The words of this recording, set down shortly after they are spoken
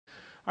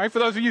All right, for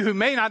those of you who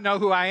may not know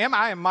who I am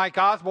Mike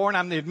Osborne.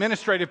 I'm the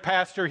administrative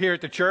pastor here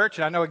at the church.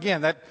 And I know,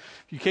 again, that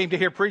if you came to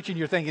hear preaching,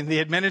 you're thinking the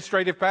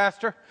administrative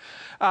pastor.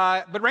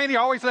 But Randy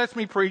always lets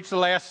me preach the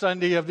last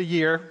Sunday of the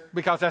year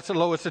because that's the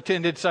lowest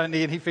attended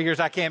Sunday, and he figures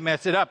I can't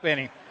mess it up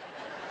any.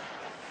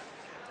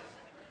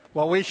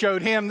 Well, we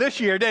showed him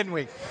this year, didn't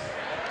we?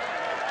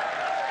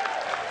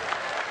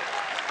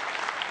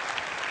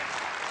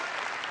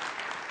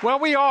 Well,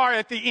 we are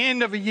at the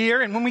end of a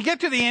year, and when we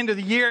get to the end of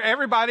the year,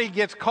 everybody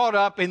gets caught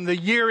up in the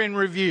year in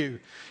review.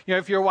 You know,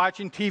 if you're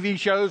watching TV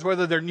shows,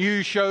 whether they're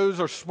news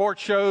shows or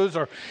sports shows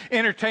or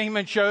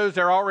entertainment shows,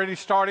 they're already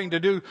starting to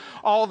do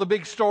all the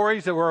big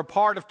stories that were a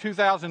part of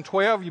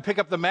 2012. You pick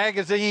up the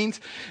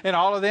magazines, and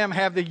all of them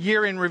have the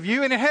year in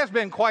review, and it has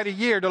been quite a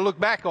year to look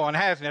back on,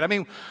 hasn't it? I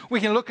mean, we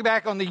can look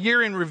back on the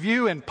year in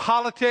review in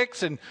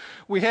politics, and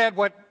we had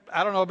what,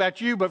 I don't know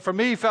about you, but for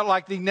me, felt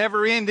like the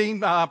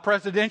never-ending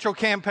presidential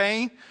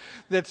campaign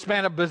that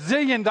spent $1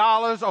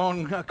 bazillion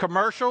on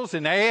commercials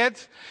and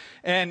ads.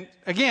 And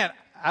again,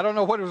 I don't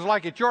know what it was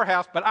like at your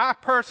house, but I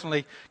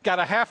personally got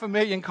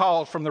 500,000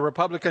 calls from the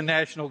Republican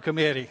National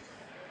Committee.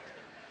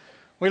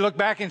 We look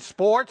back in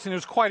sports, and it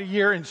was quite a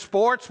year in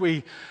sports.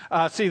 We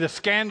see the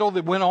scandal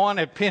that went on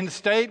at Penn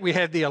State. We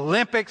had the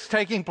Olympics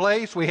taking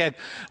place. We had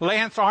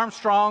Lance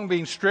Armstrong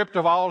being stripped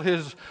of all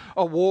his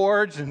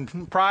awards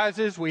and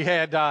prizes. We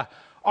had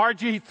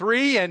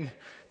RG3, and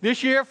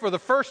this year, for the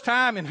first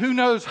time in who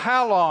knows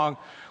how long,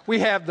 we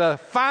have the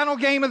final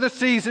game of the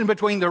season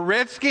between the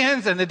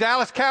Redskins and the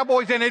Dallas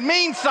Cowboys, and it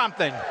means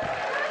something.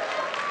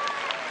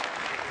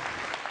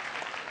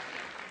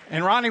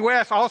 And Ronnie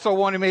West also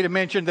wanted me to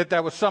mention that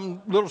there was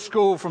some little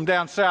school from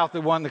down south that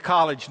won the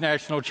college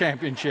national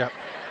championship.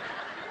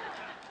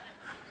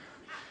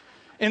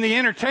 In the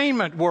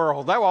entertainment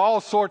world, there were all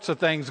sorts of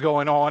things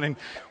going on. And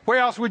where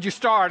else would you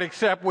start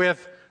except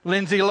with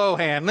Lindsay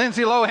Lohan?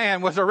 Lindsay Lohan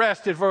was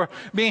arrested for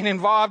being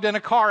involved in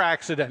a car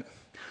accident.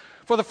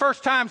 For the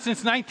first time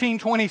since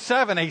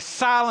 1927, a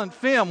silent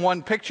film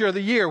won Picture of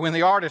the Year when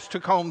the artist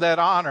took home that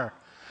honor.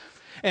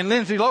 And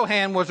Lindsay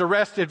Lohan was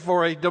arrested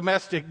for a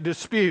domestic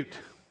dispute.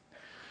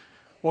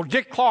 Well,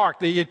 Dick Clark,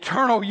 the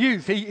eternal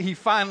youth, he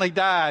finally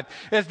died,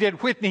 as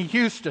did Whitney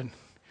Houston.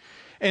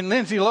 And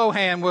Lindsay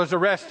Lohan was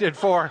arrested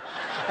for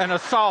an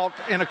assault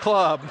in a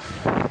club.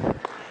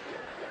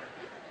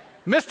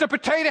 Mr.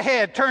 Potato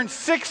Head turned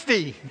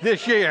 60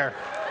 this year.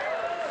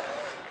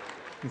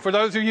 And for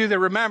those of you that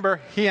remember,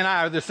 he and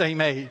I are the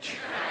same age.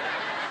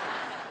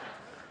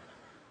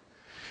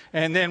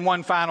 And then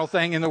one final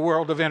thing in the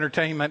world of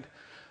entertainment,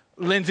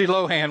 Lindsay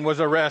Lohan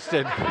was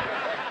arrested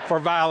for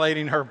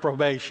violating her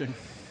probation.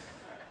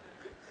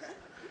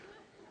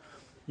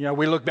 You know,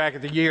 we look back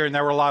at the year, and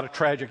there were a lot of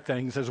tragic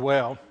things as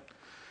well.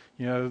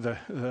 You know,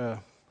 the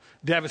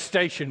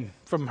devastation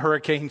from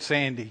Hurricane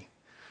Sandy,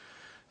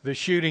 the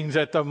shootings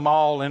at the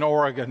mall in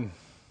Oregon,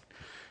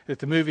 at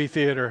the movie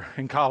theater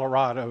in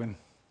Colorado, and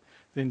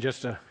then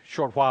just a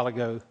short while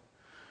ago,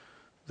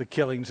 the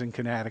killings in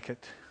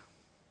Connecticut.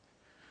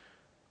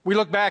 We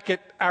look back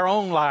at our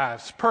own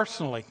lives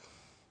personally.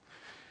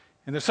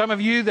 And there's some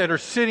of you that are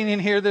sitting in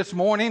here this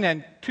morning,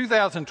 and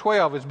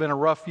 2012 has been a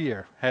rough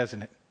year,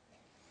 hasn't it?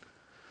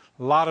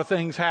 A lot of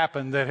things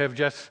happened that have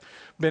just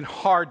been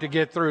hard to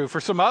get through.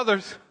 For some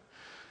others,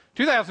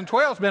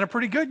 2012 has been a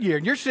pretty good year.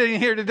 And you're sitting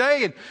here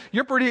today and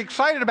you're pretty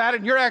excited about it,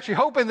 and you're actually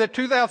hoping that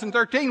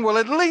 2013 will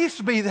at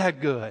least be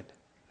that good.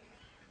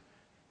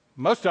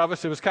 Most of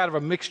us, it was kind of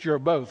a mixture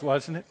of both,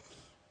 wasn't it?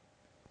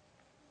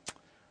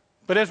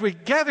 But as we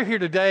gather here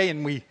today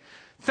and we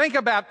think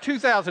about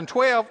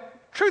 2012,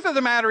 truth of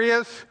the matter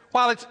is,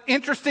 while it's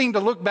interesting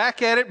to look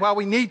back at it, while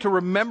we need to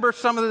remember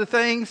some of the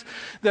things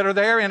that are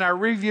there in our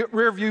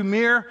rearview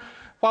mirror,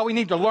 while we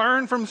need to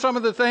learn from some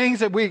of the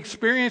things that we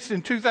experienced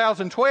in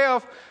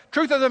 2012,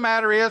 truth of the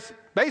matter is,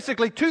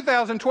 basically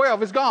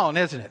 2012 is gone,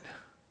 isn't it?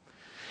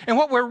 And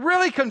what we're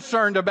really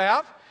concerned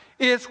about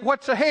is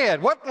what's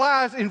ahead, what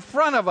lies in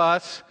front of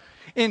us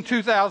in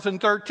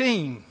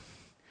 2013.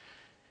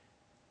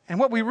 And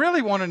what we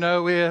really want to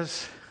know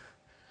is,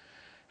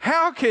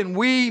 how can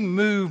we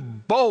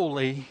move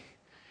boldly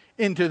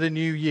into the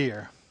new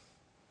year?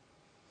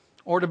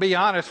 Or to be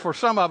honest, for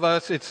some of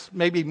us, it's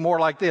maybe more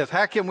like this.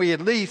 How can we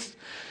at least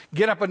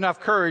get up enough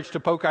courage to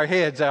poke our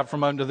heads out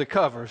from under the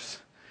covers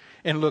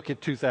and look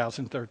at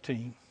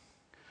 2013?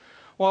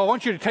 Well, I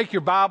want you to take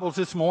your Bibles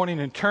this morning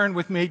and turn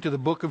with me to the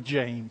book of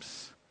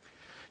James.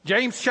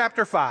 James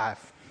chapter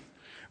 5.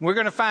 We're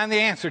going to find the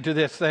answer to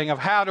this thing of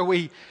how do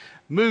we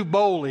move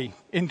boldly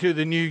into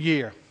the new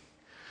year.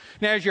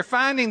 Now, as you're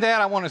finding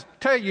that, I want to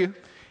tell you,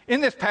 in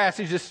this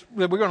passage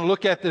that we're going to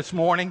look at this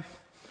morning,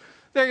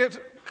 there are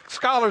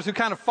scholars who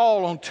kind of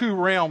fall on two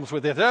realms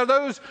with this. There are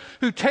those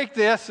who take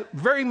this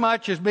very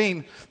much as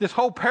being, this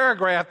whole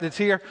paragraph that's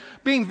here,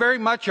 being very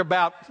much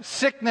about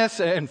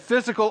sickness and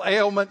physical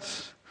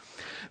ailments.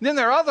 Then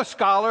there are other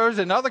scholars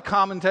and other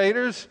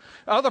commentators,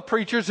 other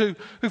preachers who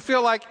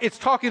feel like it's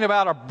talking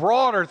about a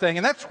broader thing,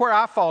 and that's where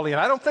I fall in.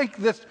 I don't think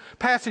this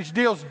passage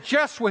deals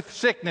just with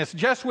sickness,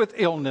 just with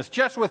illness,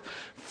 just with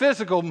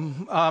physical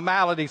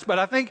maladies, but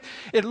I think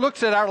it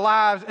looks at our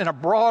lives in a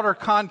broader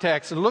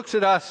context. It looks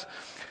at us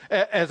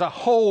as a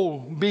whole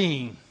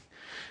being.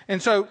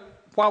 And so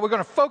while we're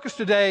going to focus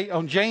today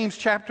on James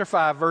chapter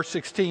 5, verse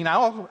 16,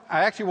 I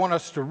actually want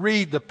us to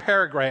read the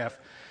paragraph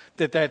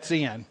that's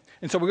in.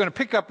 And so we're going to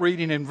pick up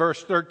reading in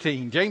verse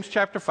 13, James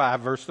chapter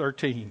 5, verse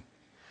 13.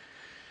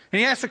 And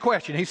he asks a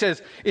question. He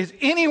says, is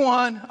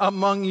anyone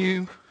among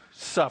you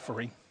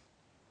suffering?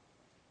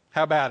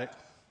 How about it?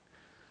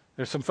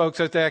 There's some folks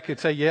out there that could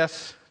say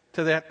yes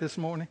to that this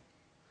morning.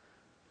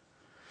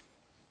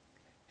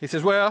 He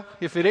says, well,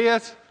 if it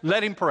is,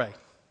 let him pray.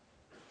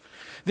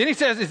 Then he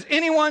says, is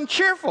anyone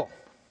cheerful?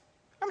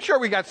 I'm sure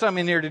we got some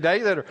in here today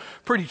that are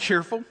pretty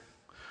cheerful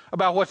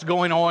about what's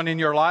going on in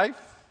your life.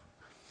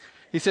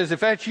 He says, if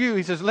that's you,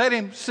 he says, let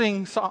him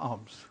sing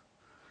psalms.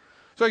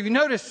 So if you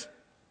notice,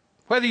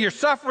 whether you're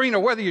suffering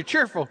or whether you're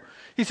cheerful,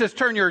 he says,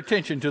 turn your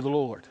attention to the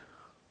Lord.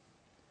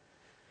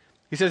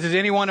 He says, is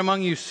anyone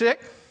among you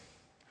sick?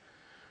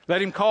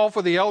 Let him call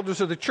for the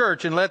elders of the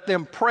church and let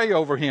them pray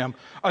over him,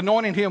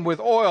 anointing him with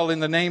oil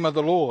in the name of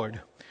the Lord.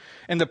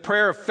 And the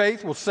prayer of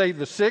faith will save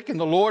the sick, and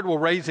the Lord will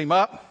raise him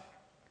up.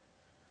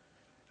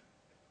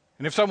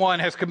 And if someone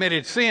has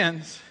committed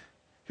sins,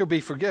 he'll be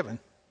forgiven.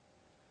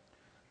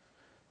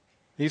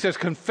 He says,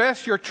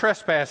 confess your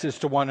trespasses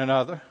to one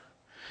another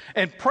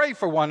and pray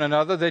for one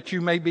another that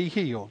you may be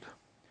healed.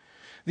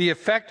 The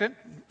effective,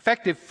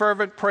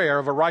 fervent prayer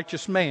of a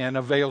righteous man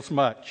avails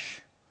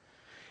much.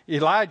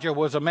 Elijah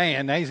was a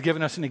man, now he's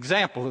given us an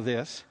example of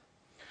this,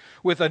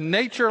 with a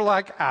nature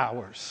like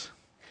ours.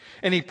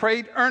 And he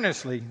prayed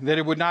earnestly that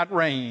it would not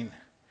rain.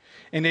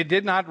 And it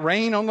did not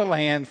rain on the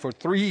land for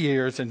 3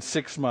 years and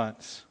 6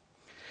 months.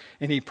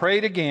 And he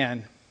prayed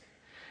again,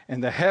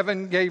 and the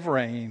heaven gave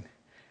rain,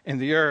 and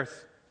the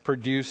earth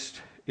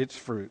produced its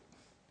fruit.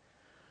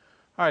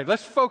 All right,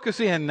 let's focus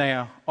in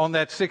now on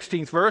that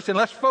 16th verse, and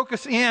let's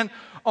focus in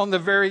on the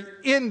very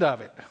end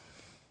of it.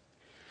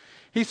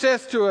 He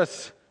says to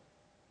us,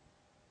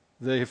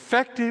 the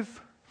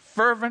effective,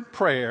 fervent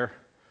prayer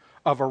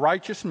of a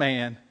righteous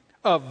man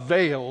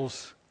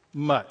avails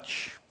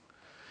much.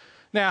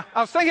 Now,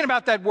 I was thinking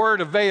about that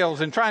word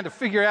avails and trying to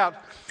figure out,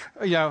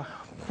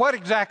 what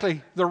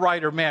exactly the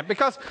writer meant.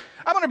 Because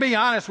I'm going to be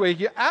honest with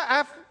you,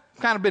 I've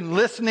kind of been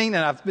listening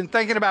and I've been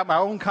thinking about my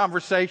own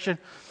conversation.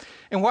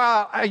 And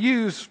while I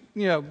use,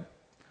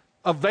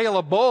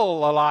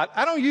 available a lot,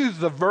 I don't use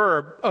the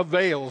verb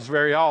avails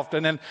very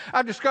often. And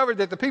I've discovered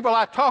that the people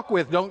I talk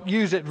with don't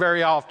use it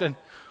very often.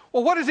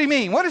 Well, what does he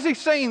mean? What is he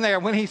saying there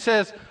when he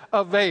says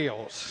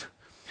avails?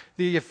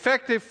 The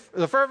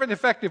fervent,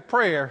 effective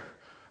prayer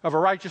of a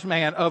righteous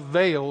man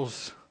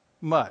avails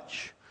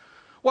much.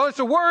 Well, it's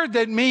a word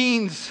that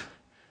means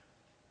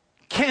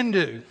can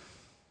do.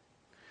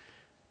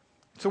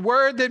 It's a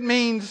word that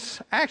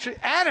means actually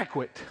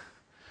adequate.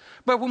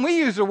 But when we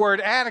use the word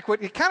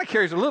adequate, it kind of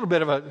carries a little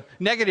bit of a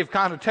negative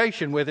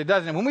connotation with it,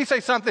 doesn't it? When we say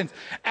something's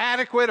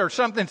adequate or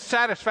something's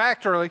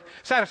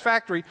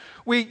satisfactory,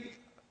 we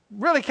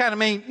really kind of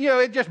mean,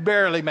 it just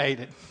barely made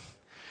it.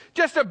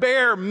 Just a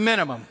bare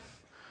minimum.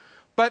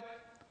 But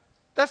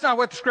that's not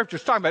what the scripture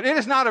is talking about. It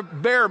is not a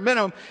bare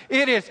minimum.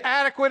 It is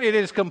adequate. It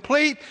is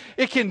complete.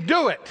 It can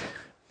do it.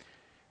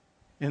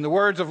 In the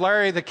words of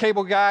Larry, the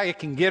cable guy, it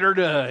can get her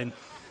done.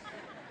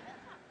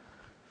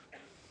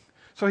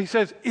 So he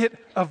says it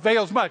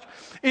avails much.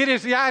 It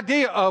is the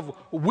idea of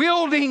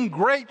wielding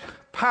great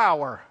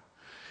power.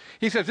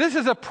 He says this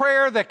is a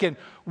prayer that can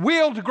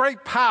wield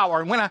great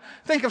power. And when I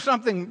think of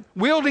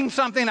wielding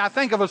something, I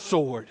think of a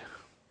sword.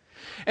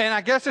 And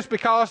I guess it's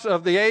because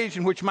of the age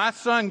in which my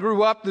son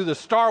grew up through the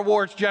Star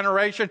Wars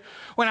generation.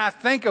 When I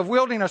think of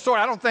wielding a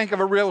sword, I don't think of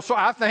a real sword.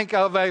 I think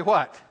of a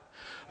what?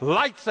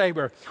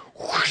 Lightsaber.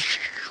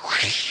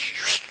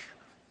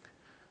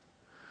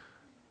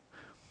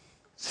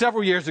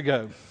 Several years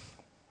ago,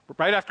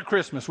 right after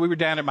Christmas, we were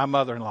down at my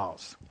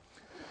mother-in-law's.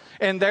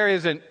 And there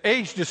is an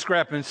age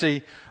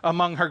discrepancy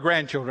among her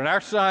grandchildren.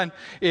 Our son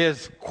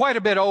is quite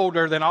a bit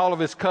older than all of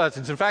his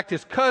cousins. In fact,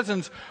 his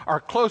cousins are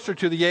closer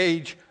to the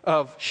age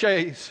of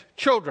Shay's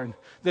children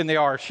than they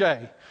are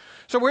Shay.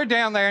 So we're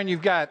down there, and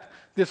you've got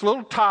this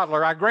little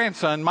toddler, our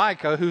grandson,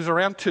 Micah, who's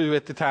around 2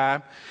 at the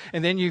time.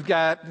 And then you've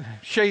got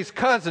Shay's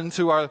cousins,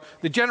 who are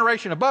the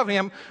generation above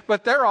him,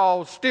 but they're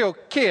all still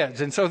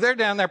kids. And so they're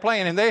down there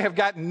playing, and they have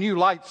gotten new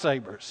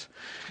lightsabers.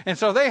 And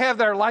so they have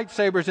their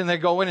lightsabers, and they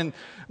go in, and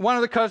one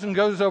of the cousins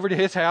goes over to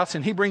his house,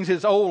 and he brings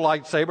his old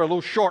lightsaber, a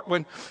little short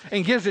one,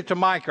 and gives it to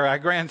Micah, our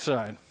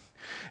grandson.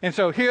 And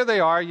so here they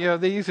are,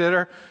 these that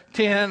are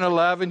 10,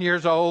 11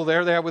 years old.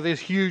 They're there with his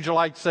huge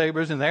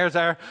lightsabers, and there's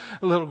our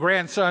little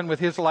grandson with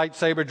his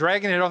lightsaber,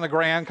 dragging it on the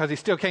ground because he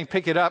still can't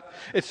pick it up.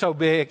 It's so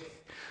big.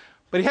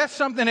 But he has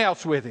something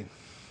else with him.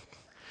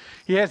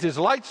 He has his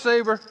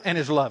lightsaber and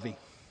his lovey.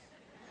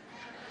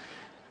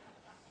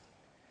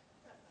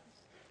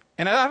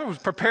 And as I was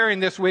preparing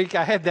this week,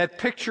 I had that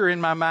picture in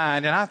my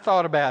mind, and I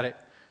thought about it.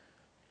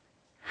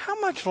 How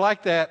much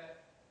like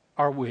that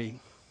are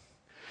we?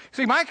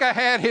 See, Micah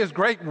had his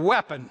great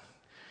weapon,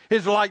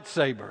 his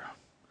lightsaber,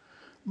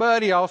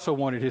 but he also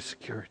wanted his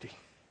security.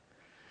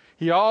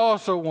 He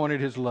also wanted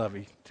his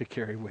lovey to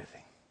carry with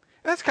him.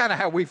 That's kind of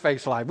how we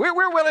face life. We're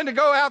willing to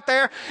go out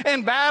there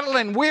and battle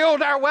and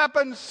wield our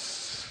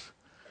weapons,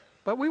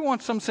 but we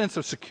want some sense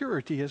of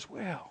security as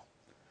well.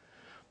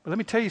 But let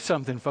me tell you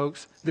something,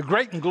 folks. The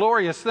great and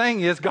glorious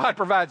thing is God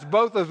provides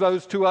both of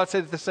those to us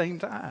at the same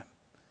time.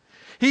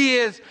 He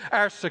is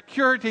our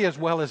security as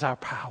well as our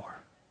power.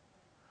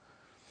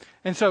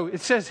 And so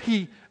it says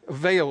he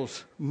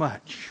avails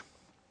much.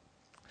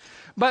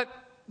 But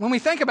when we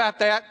think about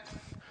that,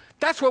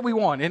 that's what we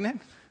want, isn't it?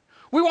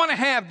 We want to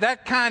have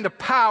that kind of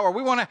power.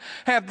 We want to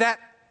have that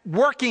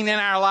working in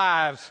our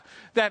lives,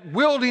 that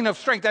wielding of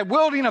strength, that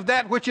wielding of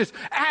that which is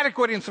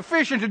adequate and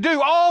sufficient to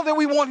do all that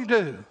we want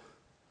to do.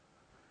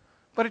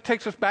 But it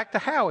takes us back to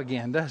how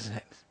again, doesn't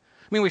it?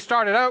 I mean, we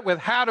started out with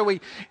how do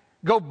we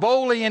go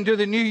boldly into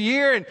the new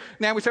year, and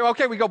now we say,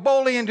 okay, we go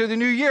boldly into the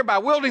new year by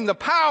wielding the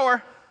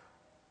power.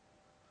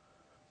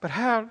 But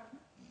how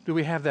do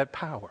we have that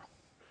power?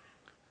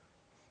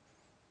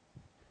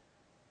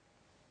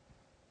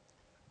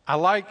 I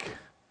like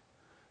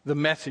the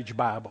Message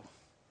Bible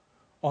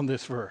on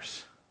this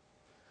verse,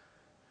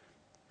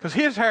 because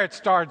here's how it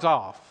starts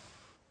off.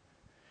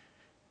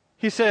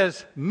 He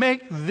says,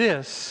 make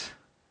this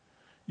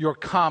your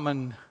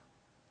common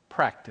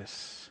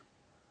practice.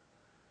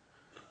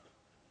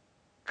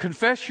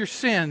 Confess your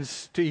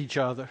sins to each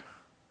other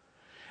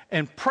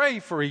and pray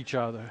for each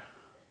other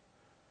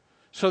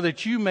so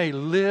that you may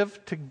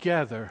live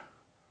together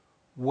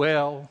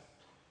well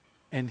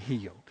and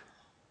healed.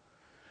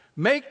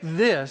 Make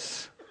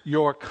this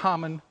your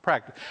common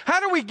practice. How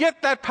do we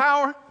get that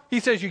power? He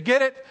says you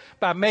get it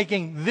by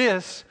making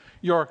this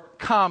your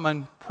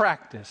common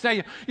practice.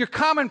 Now, your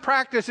common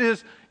practice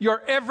is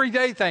your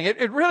everyday thing.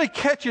 It really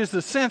catches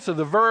the sense of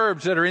the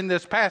verbs that are in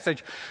this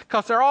passage,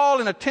 because they're all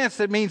in a tense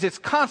that means it's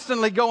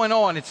constantly going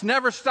on. It's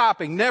never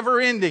stopping, never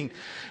ending.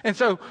 And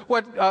so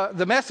what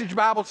the Message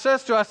Bible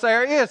says to us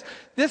there is,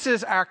 this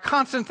is our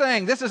constant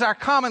thing. This is our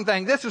common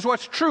thing. This is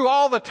what's true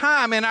all the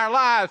time in our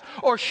lives,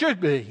 or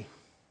should be.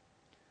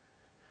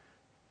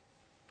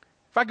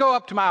 If I go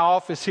up to my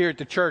office here at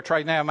the church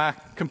right now, my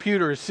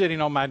computer is sitting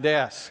on my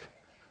desk.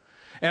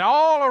 And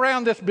all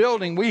around this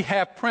building, we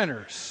have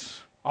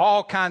printers,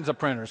 all kinds of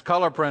printers,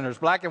 color printers,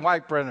 black and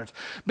white printers,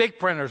 big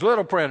printers,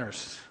 little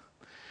printers.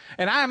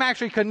 And I am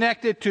actually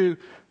connected to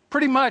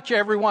pretty much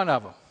every one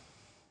of them.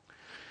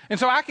 And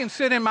so I can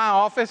sit in my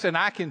office and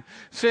I can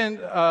send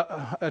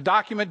a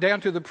document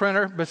down to the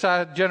printer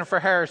beside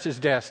Jennifer Harris's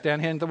desk down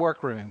here in the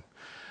workroom.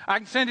 I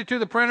can send it to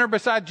the printer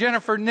beside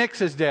Jennifer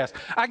Nix's desk.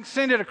 I can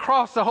send it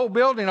across the whole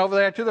building over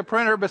there to the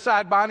printer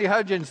beside Bonnie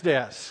Hudgens'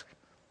 desk.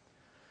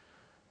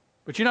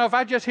 But you know, if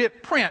I just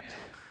hit print,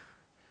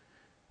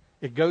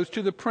 it goes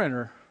to the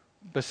printer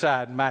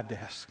beside my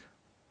desk.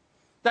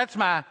 That's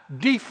my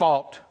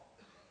default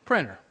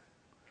printer.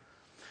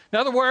 In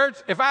other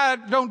words, if I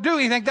don't do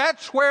anything,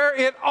 that's where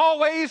it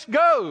always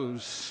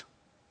goes.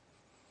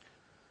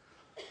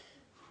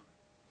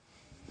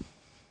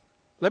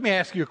 Let me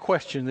ask you a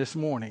question this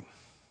morning.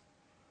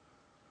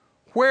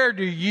 Where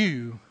do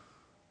you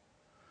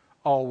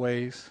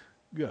always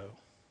go?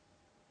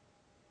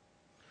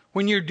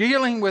 When you're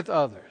dealing with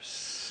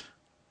others,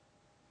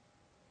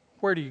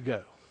 where do you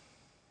go?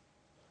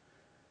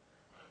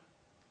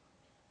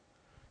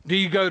 Do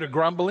you go to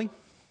grumbling?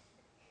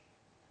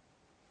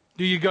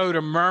 Do you go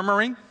to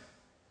murmuring?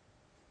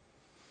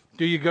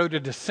 Do you go to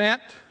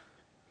dissent?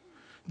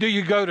 Do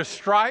you go to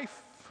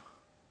strife?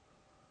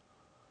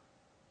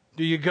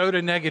 Do you go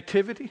to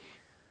negativity?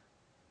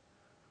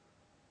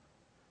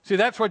 See,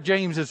 that's what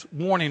James is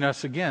warning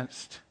us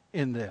against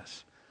in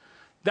this.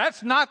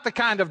 That's not the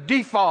kind of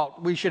default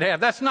we should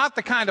have. That's not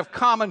the kind of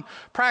common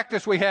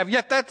practice we have.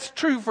 Yet that's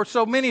true for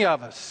so many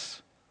of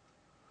us.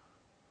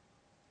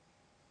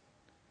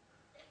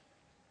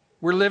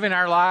 We're living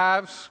our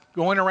lives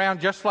going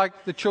around just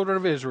like the children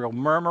of Israel,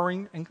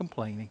 murmuring and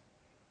complaining.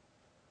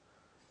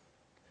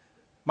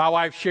 My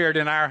wife shared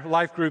in our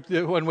life group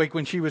one week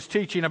when she was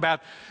teaching about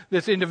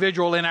this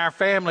individual in our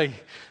family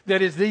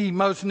that is the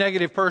most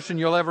negative person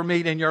you'll ever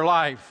meet in your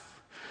life.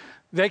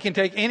 They can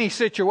take any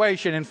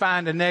situation and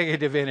find a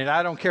negative in it.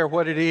 I don't care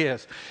what it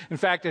is. In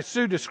fact, as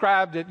Sue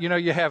described it,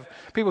 you have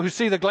people who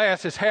see the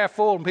glass as half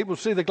full and people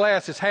who see the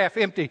glass as half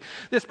empty.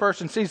 This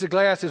person sees the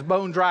glass as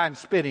bone dry and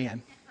spit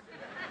in.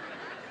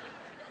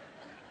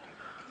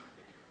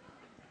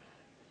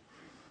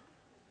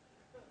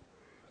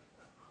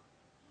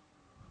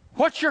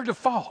 What's your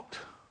default?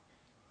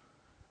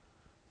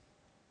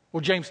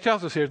 Well, James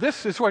tells us here,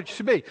 this is what it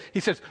should be.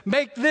 He says,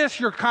 make this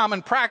your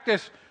common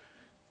practice.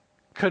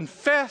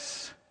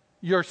 Confess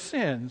your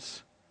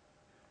sins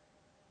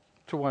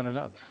to one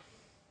another.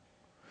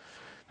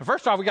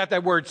 First off, we got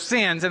that word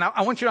sins, and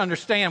I want you to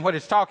understand what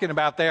it's talking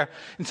about there.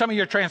 In some of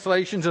your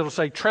translations, it'll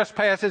say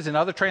trespasses. In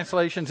other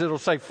translations, it'll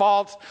say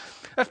faults.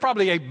 That's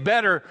probably a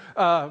better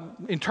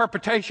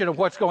interpretation of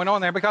what's going on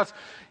there, because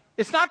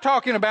it's not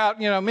talking about,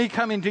 me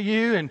coming to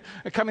you and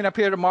coming up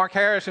here to Mark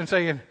Harris and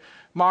saying,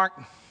 Mark,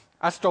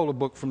 I stole a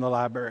book from the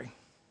library.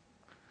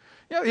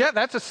 Yeah,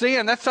 that's a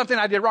sin. That's something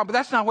I did wrong, but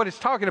that's not what it's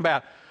talking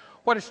about.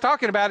 What it's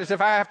talking about is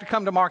if I have to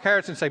come to Mark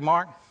Harris and say,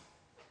 Mark,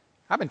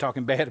 I've been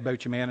talking bad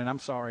about you, man, and I'm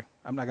sorry.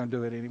 I'm not going to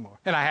do it anymore.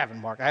 And I haven't,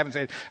 Mark. I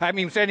haven't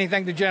even said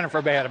anything to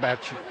Jennifer bad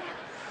about you.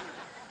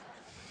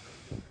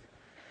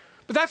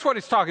 But that's what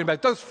it's talking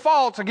about, those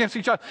faults against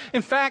each other.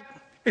 In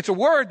fact, it's a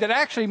word that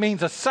actually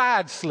means a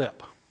side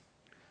slip.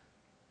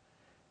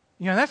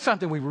 That's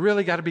something we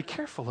really got to be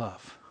careful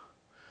of.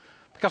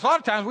 Because a lot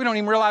of times we don't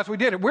even realize we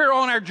did it. We're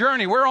on our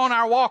journey. We're on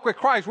our walk with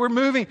Christ. We're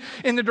moving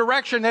in the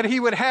direction that He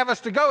would have us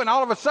to go. And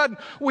all of a sudden,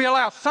 we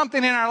allow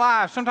something in our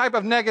lives, some type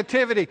of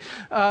negativity,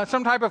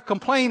 some type of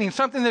complaining,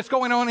 something that's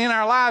going on in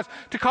our lives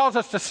to cause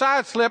us to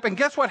side slip. And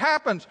guess what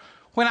happens?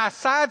 When I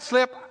side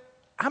slip,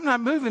 I'm not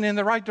moving in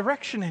the right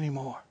direction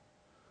anymore.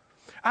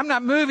 I'm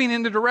not moving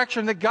in the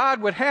direction that God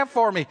would have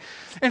for me.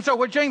 And so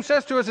what James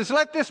says to us is,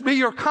 let this be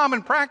your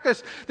common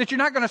practice, that you're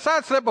not going to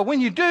sidestep, but when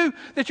you do,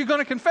 that you're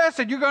going to confess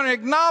it, you're going to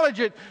acknowledge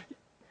it.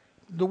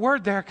 The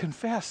word there,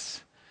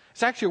 confess,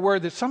 it's actually a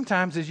word that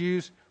sometimes is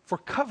used for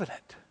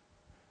covenant.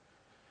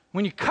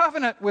 When you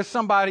covenant with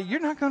somebody,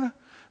 you're not going to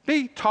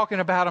be talking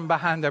about them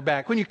behind their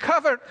back. When you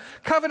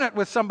covenant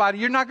with somebody,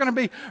 you're not going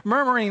to be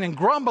murmuring and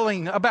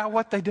grumbling about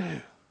what they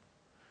do.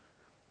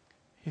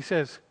 He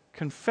says,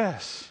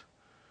 confess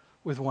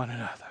with one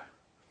another.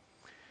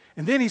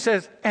 And then he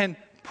says, and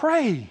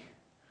pray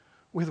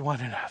with one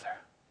another.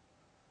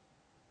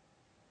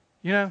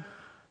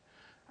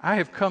 I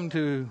have come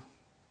to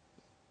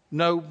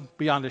know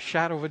beyond a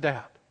shadow of a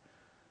doubt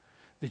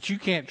that you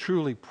can't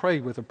truly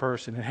pray with a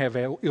person and have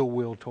ill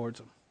will towards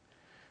them.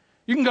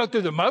 You can go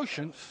through the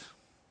motions.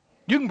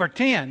 You can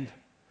pretend,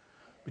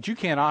 but you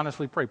can't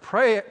honestly pray.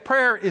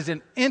 Prayer is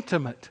an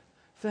intimate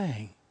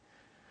thing.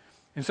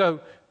 And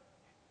so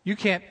you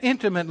can't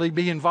intimately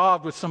be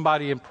involved with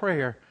somebody in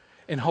prayer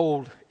and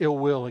hold ill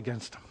will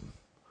against them.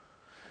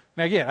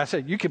 Now again, I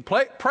said you can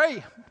play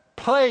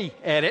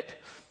at it.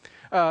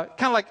 Kind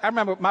of like I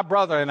remember my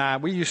brother and I,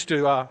 we used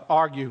to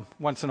argue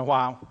once in a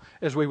while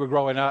as we were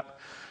growing up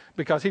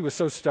because he was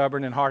so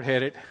stubborn and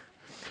hard-headed.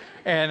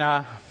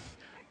 And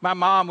my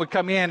mom would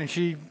come in and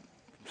she'd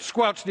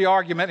squelch the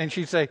argument and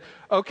she'd say,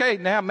 okay,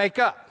 now make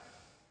up.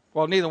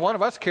 Well, neither one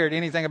of us cared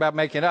anything about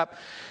making up.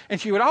 And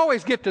she would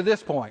always get to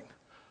this point.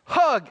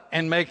 Hug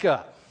and make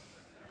up.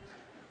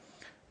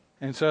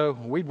 And so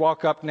we'd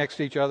walk up next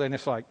to each other and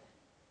it's like,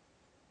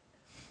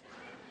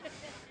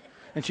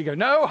 and she'd go,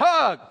 no,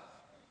 hug.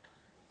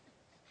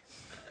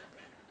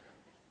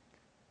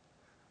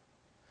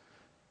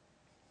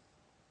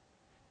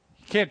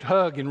 You can't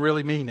hug and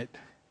really mean it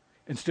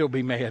and still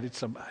be mad at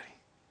somebody.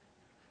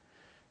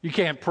 You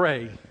can't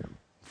pray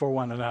for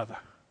one another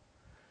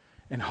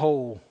and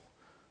hold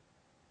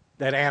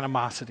that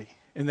animosity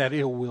and that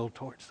ill will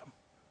towards them.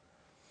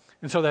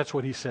 And so that's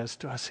what he says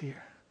to us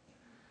here.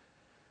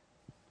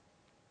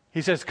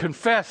 He says,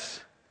 confess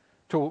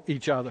to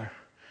each other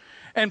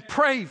and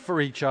pray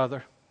for each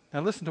other.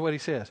 Now listen to what he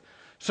says.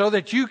 So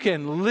that you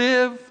can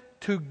live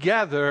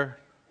together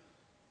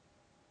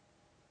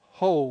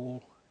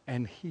whole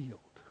and healed.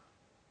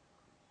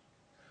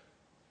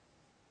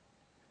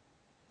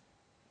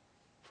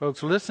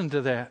 Folks, listen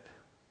to that.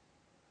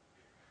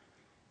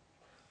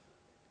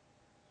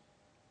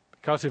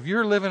 Because if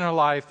you're living a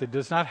life that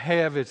does not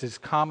have as its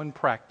common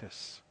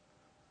practice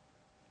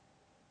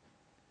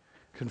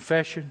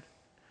confession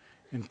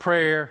and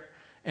prayer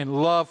and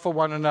love for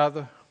one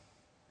another,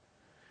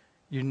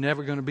 you're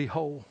never going to be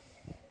whole.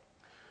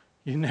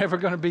 You're never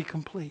going to be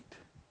complete.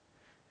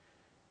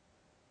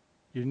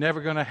 You're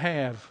never going to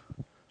have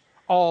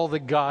all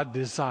that God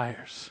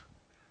desires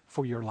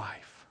for your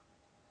life.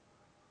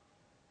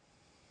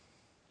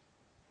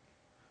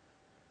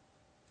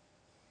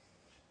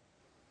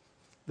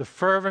 The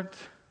fervent,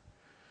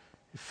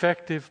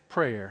 effective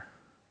prayer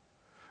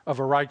of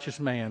a righteous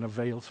man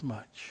avails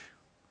much.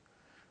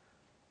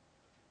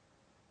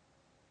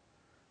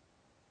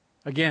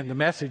 Again, the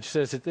Message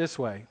says it this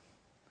way.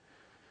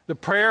 The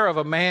prayer of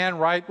a man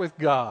right with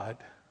God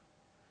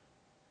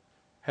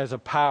has a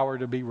power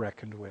to be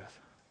reckoned with.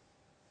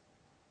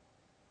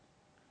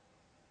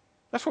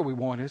 That's what we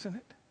want, isn't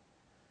it?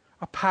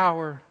 A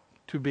power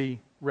to be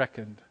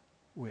reckoned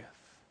with.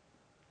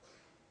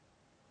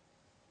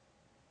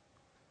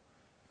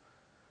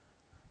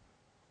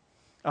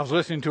 I was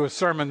listening to a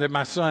sermon that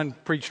my son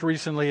preached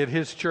recently at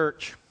his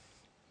church.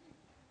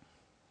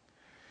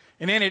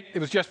 And in it, it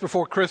was just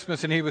before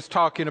Christmas, and he was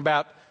talking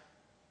about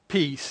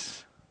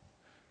peace.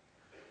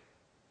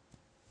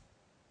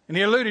 And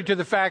he alluded to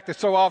the fact that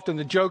so often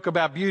the joke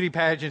about beauty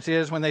pageants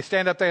is when they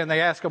stand up there and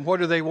they ask them, what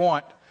do they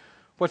want?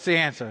 What's the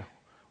answer?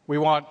 We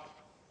want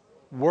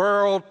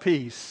world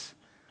peace.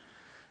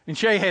 And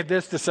Shay had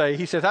this to say.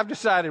 He says, I've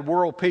decided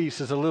world peace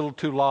is a little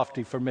too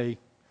lofty for me.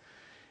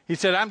 He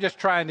said, I'm just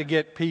trying to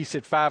get peace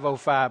at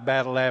 505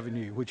 Battle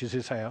Avenue, which is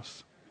his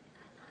house.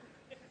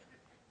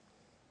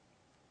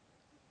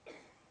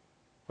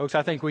 Folks,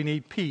 I think we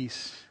need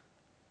peace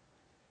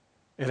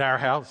in our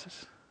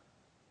houses.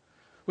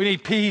 We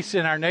need peace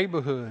in our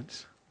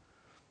neighborhoods.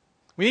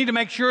 We need to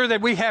make sure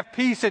that we have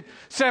peace at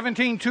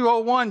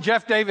 17201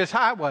 Jeff Davis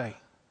Highway,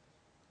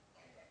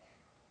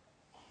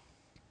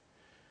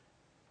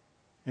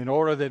 in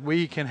order that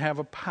we can have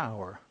a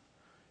power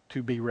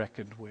to be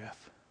reckoned with.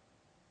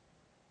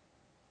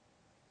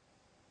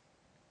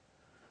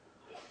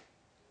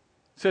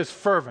 It says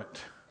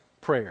fervent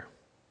prayer.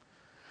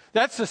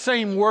 That's the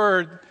same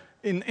word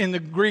in the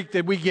Greek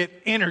that we get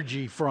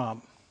energy from.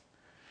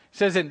 It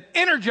says an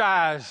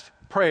energized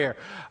prayer,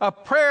 a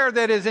prayer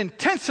that is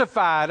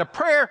intensified, a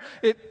prayer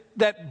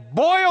that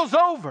boils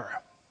over.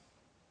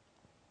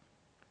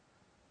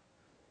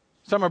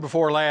 Summer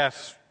before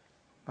last,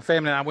 my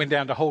family and I went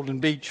down to Holden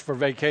Beach for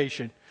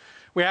vacation.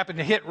 We happened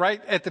to hit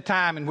right at the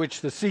time in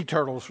which the sea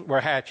turtles were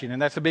hatching, and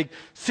that's a big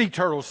sea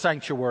turtle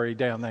sanctuary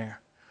down there.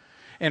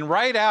 And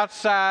right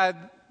outside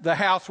the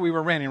house we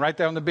were renting, right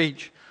there on the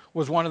beach,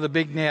 was one of the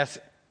big nests,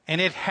 and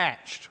it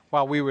hatched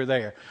while we were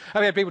there.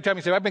 I've had people tell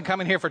me, I've been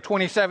coming here for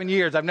 27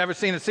 years. I've never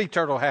seen a sea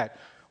turtle hatch.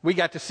 We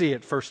got to see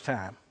it first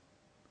time.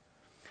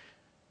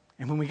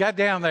 And when we got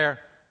down there,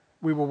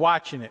 we were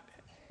watching it.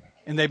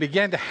 And they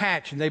began to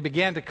hatch, and they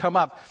began to come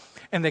up.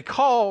 And they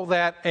call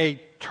that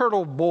a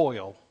turtle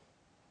boil,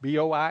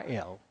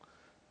 B-O-I-L,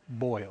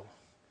 boil.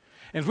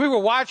 As we were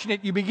watching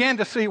it, you began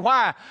to see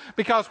why.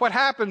 Because what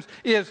happens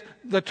is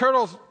the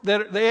turtles,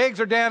 the eggs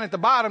are down at the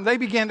bottom. They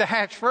begin to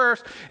hatch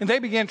first, and they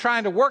begin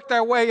trying to work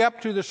their way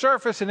up to the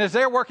surface. And as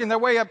they're working their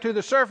way up to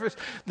the surface,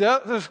 the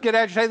others get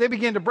agitated. They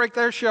begin to break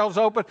their shells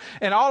open.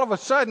 And all of a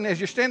sudden, as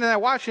you're standing there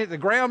watching it, the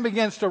ground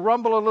begins to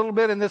rumble a little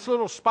bit in this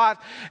little spot.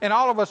 And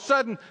all of a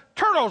sudden,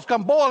 turtles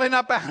come boiling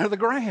up out of the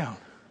ground.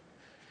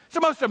 It's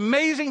the most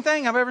amazing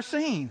thing I've ever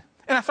seen.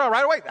 And I saw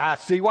right away, I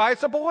see why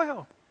it's a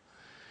boil.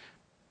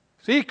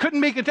 See, it couldn't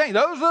be contained.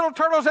 Those little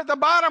turtles at the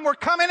bottom were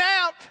coming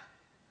out.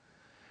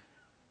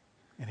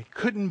 And it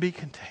couldn't be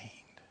contained.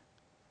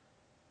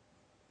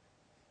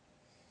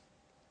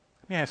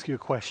 Let me ask you a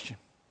question.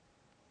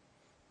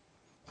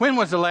 When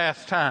was the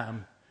last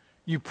time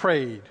you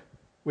prayed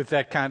with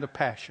that kind of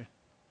passion?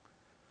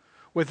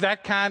 With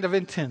that kind of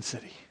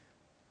intensity?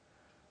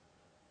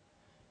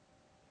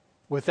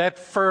 With that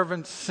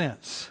fervent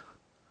sense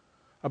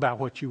about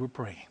what you were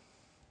praying?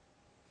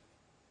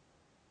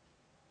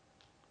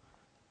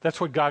 That's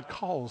what God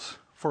calls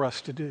for us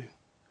to do.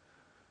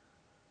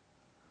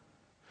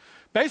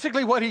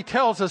 Basically, what he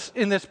tells us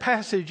in this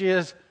passage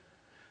is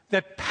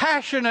that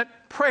passionate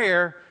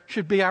prayer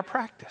should be our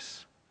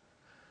practice.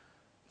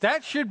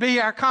 That should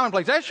be our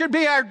commonplace. That should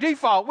be our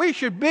default. We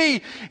should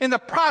be in the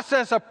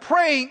process of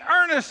praying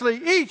earnestly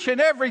each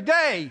and every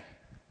day.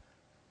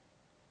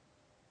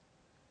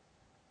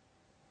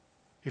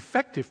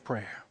 Effective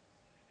prayer.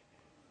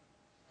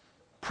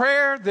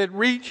 Prayer that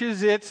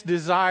reaches its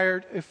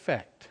desired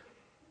effect.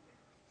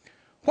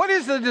 What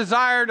is the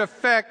desired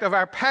effect of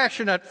our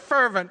passionate,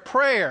 fervent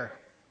prayer?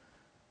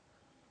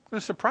 I'm going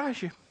to surprise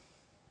you.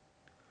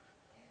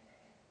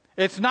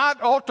 It's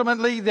not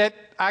ultimately that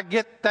I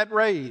get that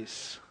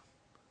raise.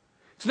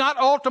 It's not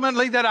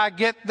ultimately that I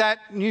get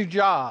that new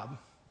job.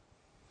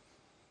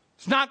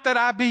 It's not that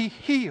I be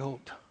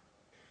healed.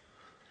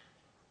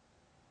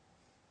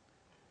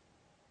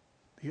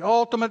 The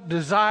ultimate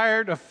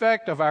desired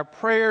effect of our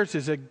prayers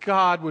is that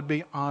God would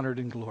be honored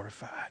and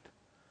glorified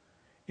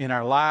in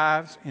our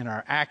lives, in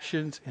our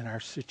actions, in our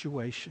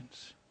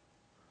situations.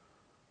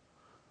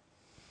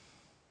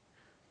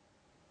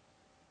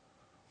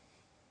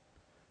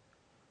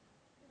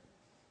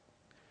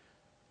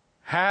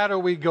 How do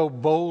we go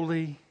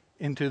boldly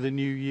into the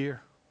new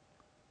year?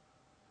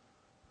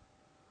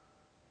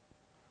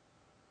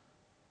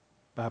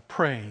 By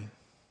praying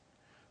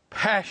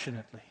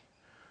passionately,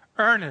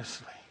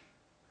 earnestly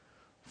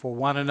for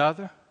one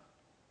another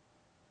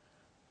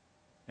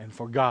and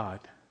for God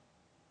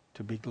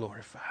to be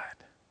glorified.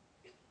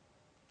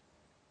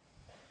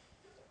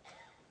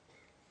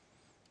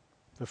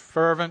 The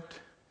fervent,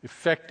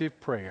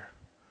 effective prayer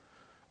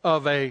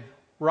of a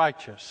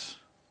righteous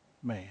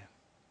man.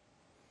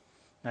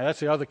 Now,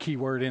 that's the other key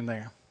word in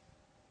there.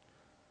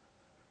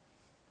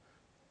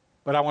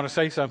 But I want to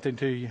say something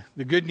to you.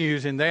 The good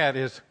news in that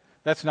is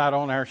that's not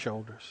on our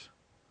shoulders.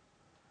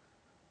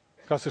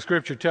 Because the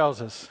Scripture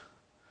tells us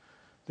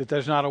that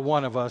there's not a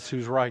one of us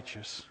who's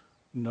righteous.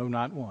 No,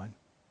 not one.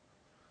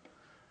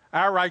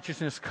 Our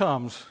righteousness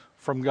comes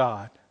from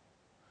God,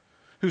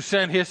 who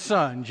sent His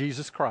Son,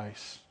 Jesus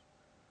Christ.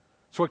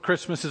 That's what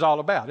Christmas is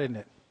all about, isn't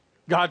it?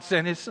 God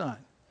sent His Son.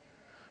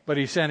 But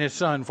He sent His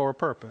Son for a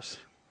purpose,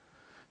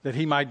 that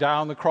He might die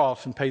on the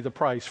cross and pay the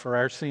price for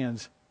our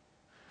sins.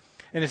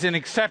 And it's in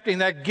accepting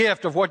that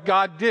gift of what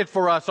God did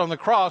for us on the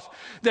cross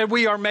that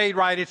we are made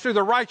right. It's through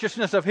the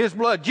righteousness of His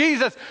blood.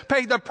 Jesus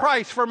paid the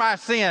price for my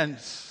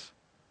sins.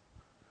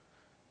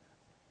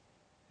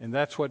 And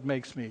that's what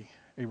makes me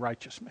a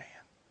righteous man.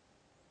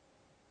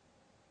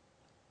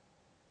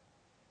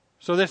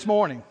 So this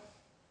morning,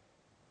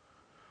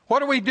 what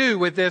do we do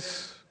with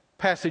this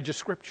passage of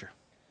Scripture?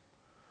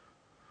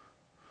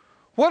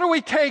 What do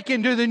we take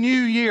into the new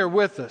year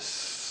with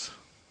us?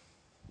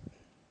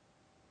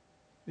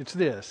 It's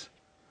this.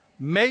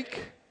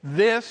 Make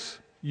this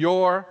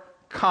your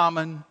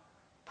common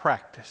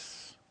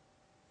practice.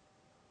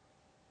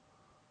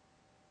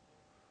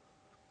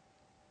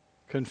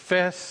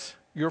 Confess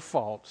your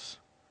faults,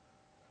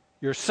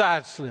 your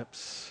side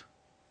slips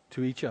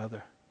to each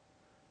other.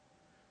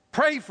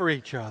 Pray for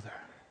each other.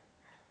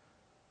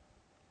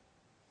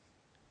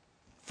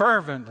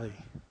 Fervently,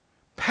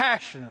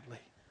 passionately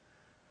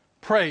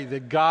pray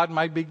that God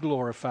might be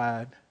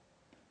glorified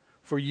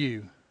for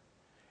you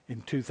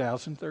in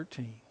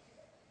 2013.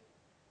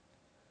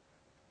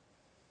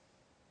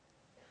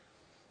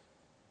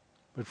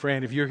 But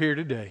friend, if you're here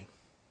today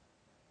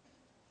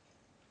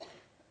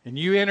and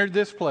you entered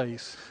this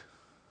place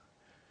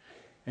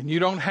and you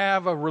don't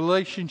have a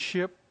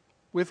relationship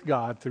with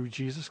God through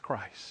Jesus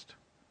Christ,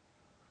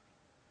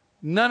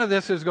 none of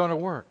this is going to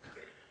work.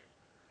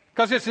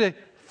 Because it's a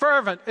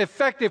fervent,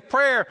 effective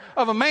prayer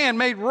of a man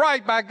made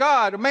right by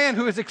God, a man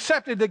who has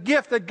accepted the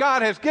gift that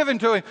God has given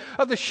to him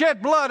of the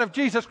shed blood of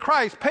Jesus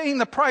Christ, paying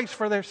the price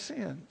for their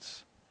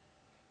sins,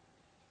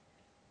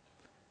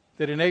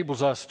 that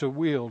enables us to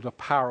wield a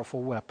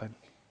powerful weapon,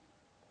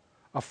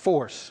 a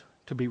force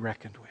to be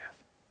reckoned with.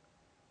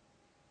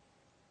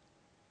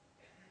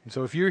 And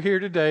so if you're here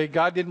today,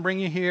 God didn't bring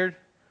you here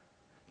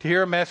to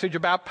hear a message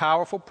about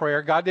powerful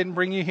prayer. God didn't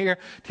bring you here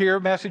to hear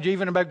a message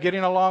even about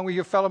getting along with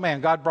your fellow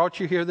man. God brought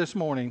you here this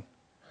morning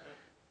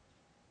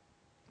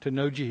to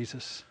know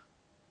Jesus,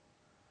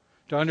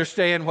 to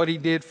understand what He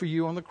did for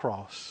you on the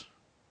cross,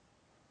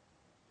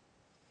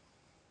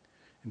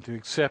 and to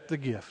accept the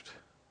gift,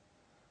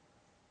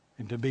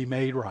 and to be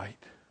made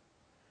right,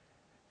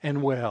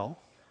 and well,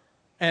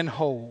 and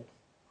whole,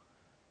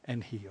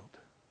 and healed.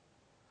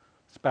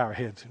 Let's bow our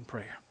heads in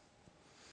prayer.